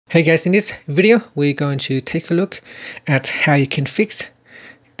Hey guys, in this video we're going to take a look at how you can fix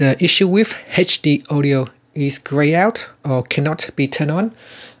the issue with HD audio is grey out or cannot be turned on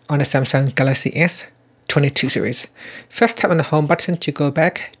the Samsung Galaxy S22 series. First, tap on the home button to go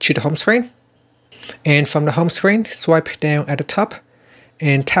back to the home screen, and from the home screen swipe down at the top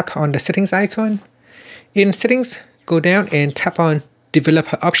and tap on the settings icon. In settings, go down and tap on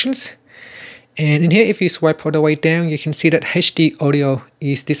developer options. And in here, if you swipe all the way down, you can see that HD audio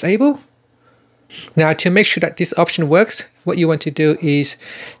is disabled. Now, to make sure that this option works, what you want to do is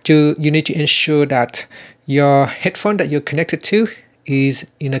you need to ensure that your headphone that you're connected to is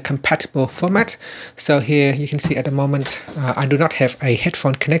in a compatible format. So here you can see at the moment I do not have a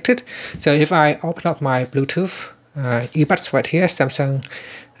headphone connected. So if I open up my Bluetooth earbuds right here, Samsung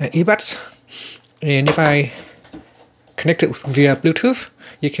earbuds, and if I connect it via Bluetooth,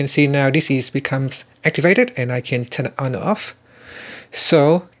 you can see now this becomes activated and I can turn it on or off.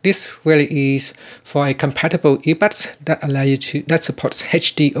 So this really is for a compatible earbuds that supports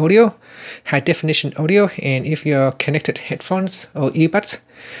HD audio, high definition audio. And if your connected headphones or earbuds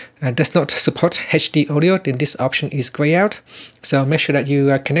does not support HD audio, then this option is grey out. So make sure that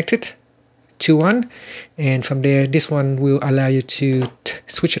you are connected to one, and from there this one will allow you to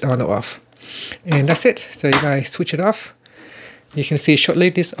switch it on or off. And that's it. So if I switch it off, you can see shortly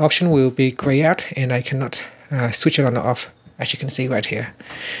this option will be grey out and I cannot switch it on or off, as you can see right here.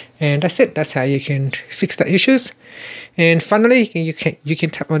 And that's it. That's how you can fix the issues. And finally, you can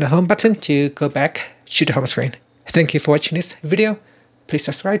tap on the home button to go back to the home screen. Thank you for watching this video. Please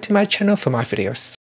subscribe to my channel for more videos.